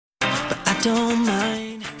don't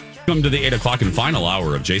mind. Welcome to the 8 o'clock and final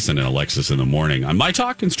hour of Jason and Alexis in the morning on My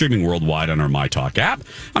Talk and streaming worldwide on our My Talk app.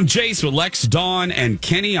 I'm Jace with Lex, Dawn, and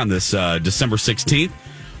Kenny on this December 16th.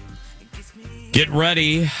 Get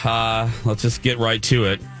ready. Let's just get right to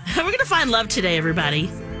it. We're going to find love today, everybody.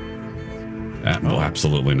 Oh,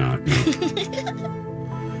 absolutely not.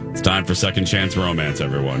 No. It's time for Second Chance Romance,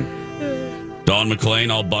 everyone. Dawn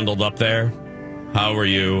McClain all bundled up there. How are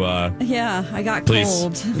you? Yeah, I got please,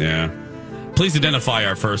 cold. Yeah. Please identify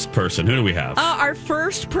our first person. Who do we have? Our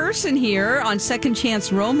first person here on Second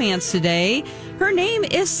Chance Romance today, her name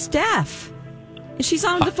is Steph. She's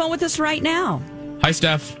on the phone with us right now. Hi,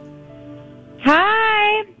 Steph.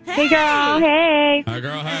 Hi. Hey, girl. Hey. Hi,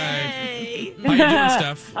 girl. Hey. Hey. How you doing,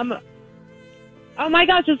 Steph? Oh, my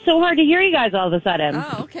gosh. It's so hard to hear you guys all of a sudden.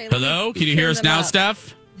 Oh, okay. Hello? Can you hear us now,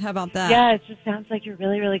 Steph? How about that? Yeah, it just sounds like you're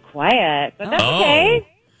really, really quiet. But that's Oh. okay.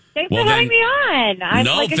 Thanks Well, for having then- me on. I'm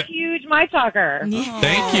No, like a huge My Talker.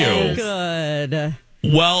 Thank you. Good.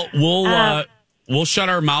 Well, we'll shut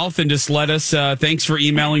our mouth and just let us. Thanks for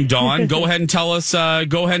emailing Dawn. Go ahead and tell us.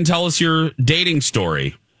 Go ahead and tell us your dating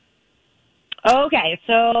story. Okay,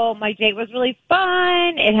 so my date was really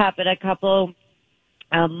fun. It happened a couple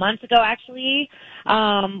months ago, actually.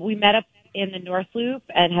 We met up in the North Loop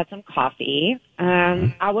and had some coffee.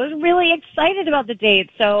 I was really excited about the date,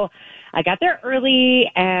 so I got there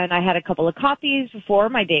early and I had a couple of coffees before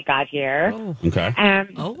my date got here. Oh. Okay.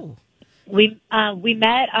 We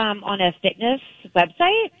met on a fitness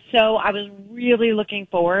website, so I was really looking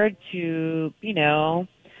forward to,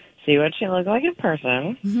 see what she looked like in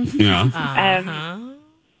person. Yeah.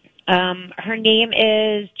 Her name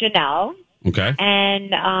is Janelle. Okay.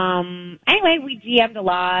 And anyway, we DM'd a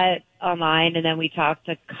lot online, and then we talked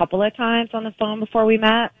a couple of times on the phone before we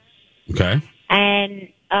met. Okay. And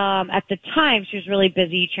at the time, she was really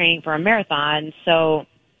busy training for a marathon, so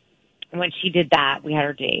when she did that, we had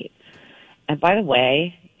her date. And by the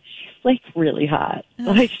way, she's like really hot.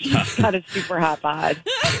 Like she's got a super hot bod.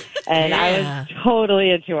 And I was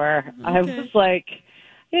totally into her. Okay. I was like,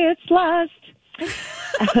 it's lust.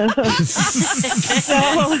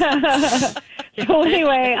 So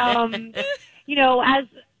anyway,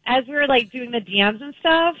 as we were like doing the DMs and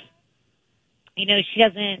stuff, she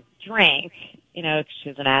doesn't drink,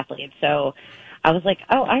 she's an athlete. So I was like,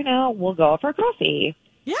 oh, I know, we'll go out for coffee.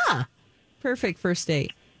 Yeah. Perfect first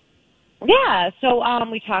date. Yeah. So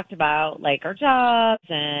we talked about like our jobs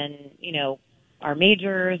and, our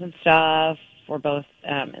majors and stuff. We're both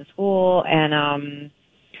in school, and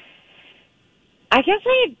I guess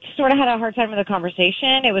I sort of had a hard time with the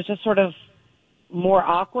conversation. It was just sort of more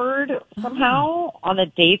awkward somehow on the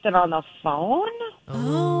date than on the phone.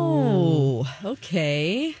 Oh,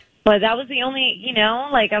 okay. But that was the only,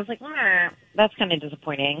 I was like, that's kind of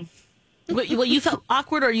disappointing. Well, you felt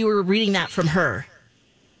awkward, or you were reading that from her?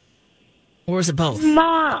 Or is it both?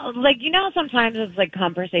 Sometimes it's like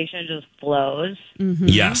conversation just flows. Mm-hmm.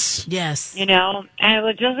 Yes. Yes. And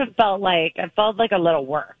it just felt like a little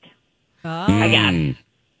work. Oh. I guess.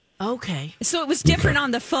 Okay. So it was different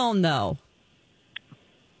on the phone, though.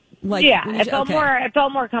 Like, it felt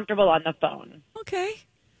more comfortable on the phone. Okay.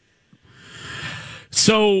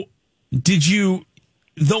 So, did you,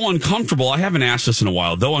 though uncomfortable, I haven't asked this in a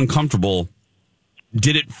while, though uncomfortable,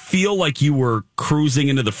 did it feel like you were cruising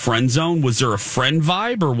into the friend zone? Was there a friend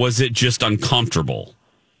vibe, or was it just uncomfortable?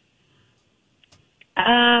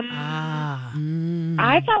 I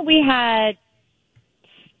thought we had,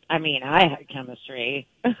 I had chemistry.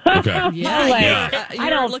 Okay. Yeah. I You're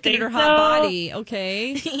don't looking at think her hot so. body.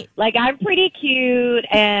 Okay. Like, I'm pretty cute,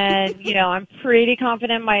 and, I'm pretty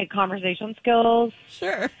confident in my conversation skills.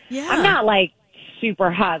 Sure. Yeah. I'm not, like,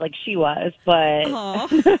 super hot like she was, but,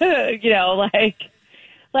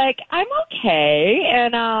 I'm okay.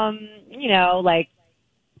 And,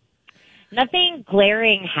 nothing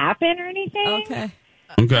glaring happened or anything. Okay.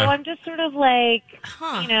 Okay. So I'm just sort of like,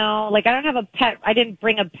 I don't have a pet. I didn't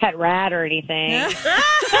bring a pet rat or anything. You've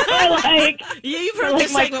heard like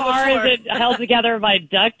this my segment car before. isn't held together by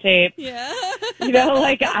duct tape. Yeah.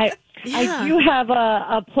 I do have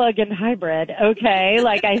a plug-in hybrid. Okay,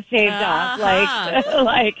 like I saved up.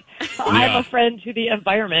 I'm a friend to the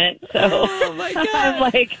environment. So Oh my God. I'm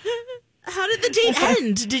like, how did the date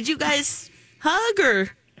end? Did you guys hug or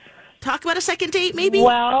talk about a second date? Maybe.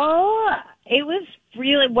 well, it was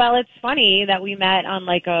really it's funny that we met on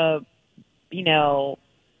like a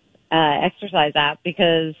exercise app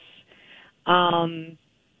because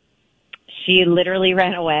she literally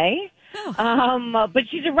ran away. Oh. But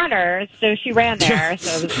she's a runner, so she ran there.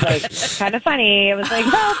 So it was like kind of funny. It was like,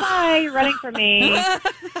 oh, bye, you're running from me.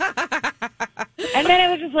 And then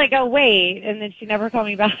it was just like, oh, wait. And then she never called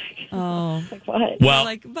me back. Oh. Like, what? Well,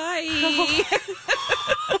 Like, bye.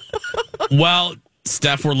 well,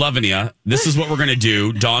 Steph, we're loving you. This is what we're going to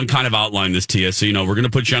do. Dawn kind of outlined this to you. So, we're going to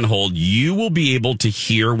put you on hold. You will be able to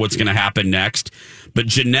hear what's going to happen next. But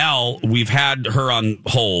Janelle, we've had her on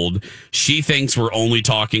hold. She thinks we're only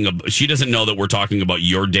talking she doesn't know that we're talking about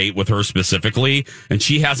your date with her specifically. And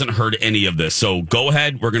she hasn't heard any of this. So go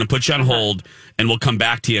ahead. We're going to put you on hold and we'll come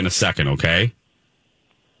back to you in a second. Okay?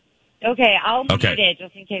 Okay, I'll mute Okay. it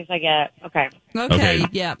just in case I get... Okay. Okay. Okay.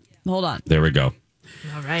 Yeah. Hold on. There we go.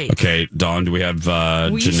 All right. Okay. Dawn, do we have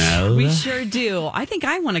Janelle? We sure do. I think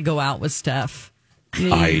I want to go out with Steph.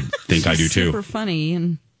 I think I do She's too. Super funny,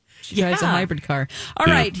 and she drives a Yeah. hybrid car. All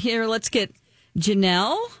Yeah. right, here, let's get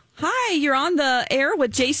Janelle. Hi, you're on the air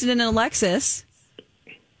with Jason and Alexis.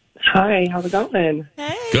 Hi, how's it going?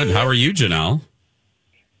 Hey. Good. How are you, Janelle?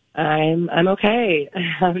 I'm okay.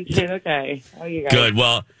 I'm doing okay. How are you guys? Good.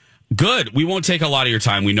 Well, good. We won't take a lot of your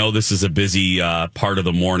time. We know this is a busy part of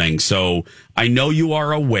the morning. So I know you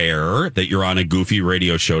are aware that you're on a goofy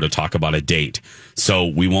radio show to talk about a date. So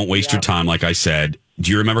we won't waste your time, like I said.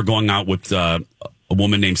 Do you remember going out with a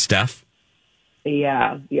woman named Steph?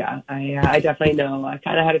 Yeah. I definitely know. I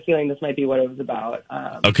kind of had a feeling this might be what it was about.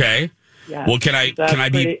 Okay. Yeah. Well, can I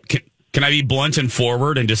be blunt and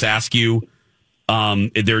forward and just ask you?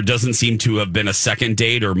 There doesn't seem to have been a second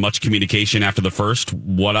date or much communication after the first.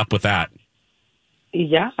 What up with that?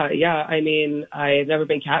 Yeah. I mean, I've never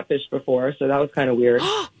been catfished before, so that was kind of weird.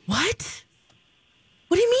 What?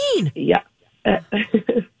 What do you mean? Yeah.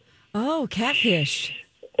 Oh, catfish.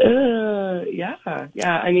 Yeah.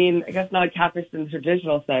 I mean, I guess not catfish in the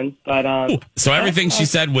traditional sense, but So everything she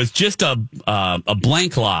said was just a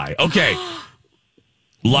blank lie. Okay.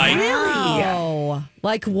 Like Oh,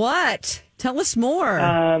 like what? Tell us more.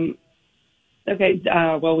 Okay.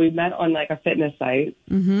 Well, we met on like a fitness site,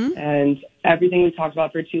 and everything we talked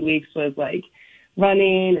about for 2 weeks was like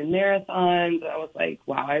running and marathons. And I was like,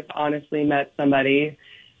 wow, I've honestly met somebody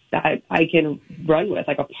that I can run with,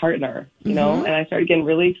 like a partner, you know? And I started getting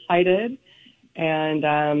really excited,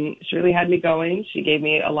 and she really had me going. She gave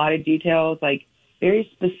me a lot of details, like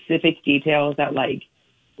very specific details that like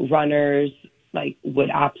runners like would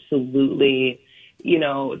absolutely,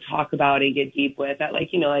 talk about and get deep with, that like,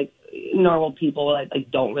 like normal people that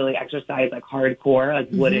like don't really exercise like hardcore, like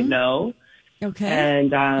wouldn't know. Okay.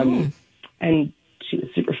 And and she was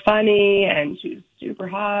super funny and she was super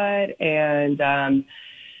hot, and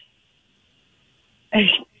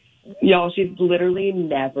y'all, she's literally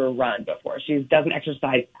never run before. She doesn't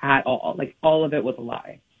exercise at all. Like all of it was a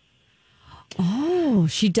lie. Oh,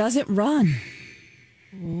 she doesn't run.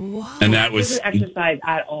 and that She was doesn't exercise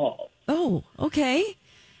at all. Oh, okay.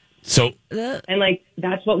 so And like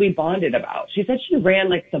that's what we bonded about. She said she ran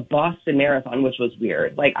like the Boston Marathon, which was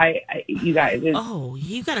weird. Like you guys. Oh,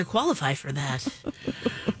 you got to qualify for that.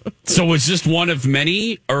 So was just one of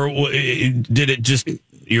many, or did it just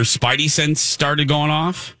your spidey sense started going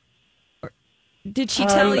off? Did she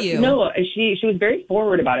tell you? No, she was very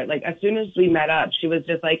forward about it. Like as soon as we met up, she was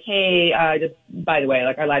just like, "Hey, just by the way,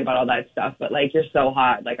 like I lied about all that stuff, but like you're so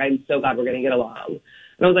hot. Like I'm so glad we're gonna get along."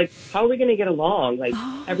 And I was like, "How are we gonna get along? Like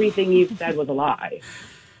everything you've said was a lie."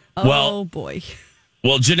 Oh, Well- boy.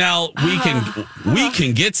 Well, Janelle, we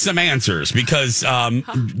can get some answers because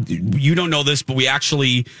you don't know this, but we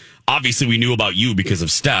actually obviously we knew about you because of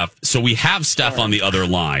Steph. So we have Steph on the other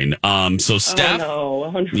line. So Steph, Oh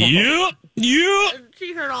no. Yep.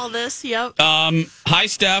 She heard all this. Yep. Hi,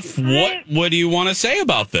 Steph. What do you want to say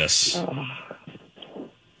about this?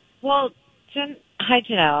 Well, hi,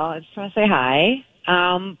 Janelle. I just want to say hi.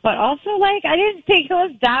 But also, like, I didn't think it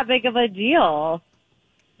was that big of a deal.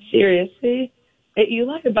 Seriously? You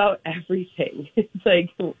lied about everything. It's like,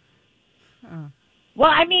 Well,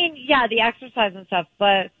 I mean, yeah, the exercise and stuff,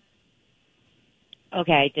 but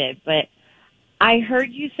okay, I did. But I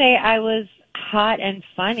heard you say I was hot and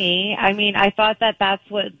funny. I mean, I thought that's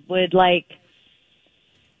what would like.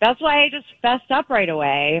 That's why I just fessed up right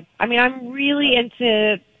away. I mean, I'm really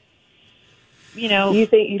into, you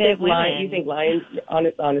think fit lying,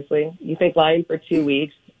 honestly, you think lying for 2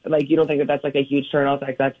 weeks, like you don't think that's like a huge turnoff,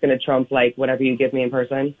 like that's going to trump like whatever you give me in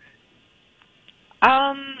person?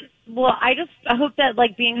 Well, I hope that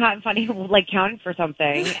like being hot and funny like counted for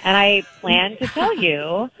something, and I planned to tell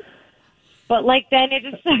you. But like then it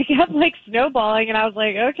just I kept like snowballing, and I was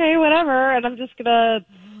like, okay, whatever, and I'm just gonna,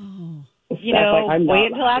 I'm not wait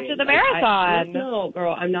until laughing. after the Like, marathon. no,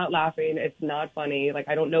 girl, I'm not laughing. It's not funny. Like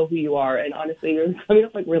I don't know who you are, and honestly, you're coming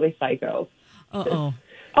off like really psycho. Uh-oh.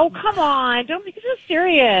 Oh, come on, don't make it so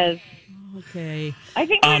serious. Okay. I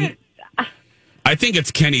think we're I think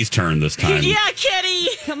it's Kenny's turn this time. Yeah, Kitty.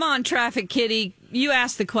 Come on, Traffic Kitty. You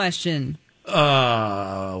asked the question.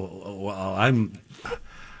 Well,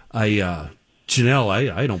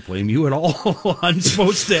 Janelle, I don't blame you at all. I'm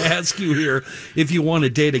supposed to ask you here if you want to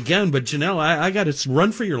date again, but Janelle, I got to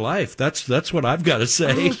run for your life. That's what I've got to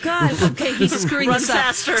say. Oh, God. Okay, he's screwing Run this up.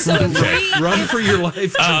 faster. So Run for your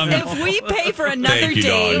life. if we pay for another Thank you,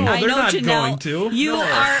 date, Dawn. No, I they're know, not Janelle, going to. you No.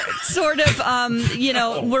 are sort of,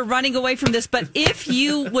 we're running away from this, but if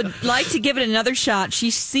you would like to give it another shot, she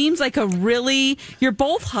seems like you're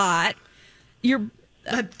both hot. You're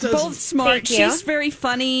both smart. Thank you. She's very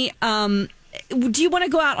funny. Do you want to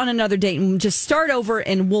go out on another date and just start over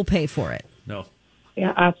and we'll pay for it? No.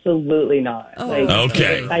 Yeah, absolutely not.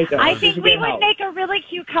 Okay. I think we would make a really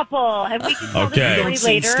cute couple, and we can tell Okay. the You story don't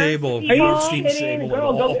seem later. stable. Are You you don't seem kidding? stable at Girl,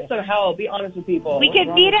 all. go get some help. Be honest with people. We What's could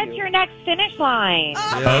wrong meet with at you? your next finish line.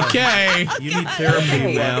 Yeah. Okay. You need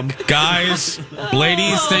therapy, ma'am. Guys,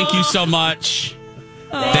 ladies, thank you so much.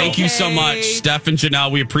 Thank you so much, Steph and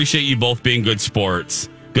Janelle. We appreciate you both being good sports.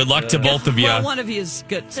 Good luck to both of you. Well, one of you is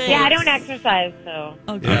good. Yeah, I don't exercise, so.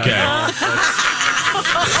 Okay. Okay.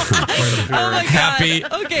 Oh my God. Happy.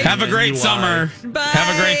 Okay. Have a great You summer. Bye.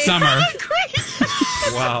 Have a great summer.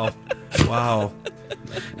 Wow.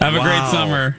 Have a great Wow. summer.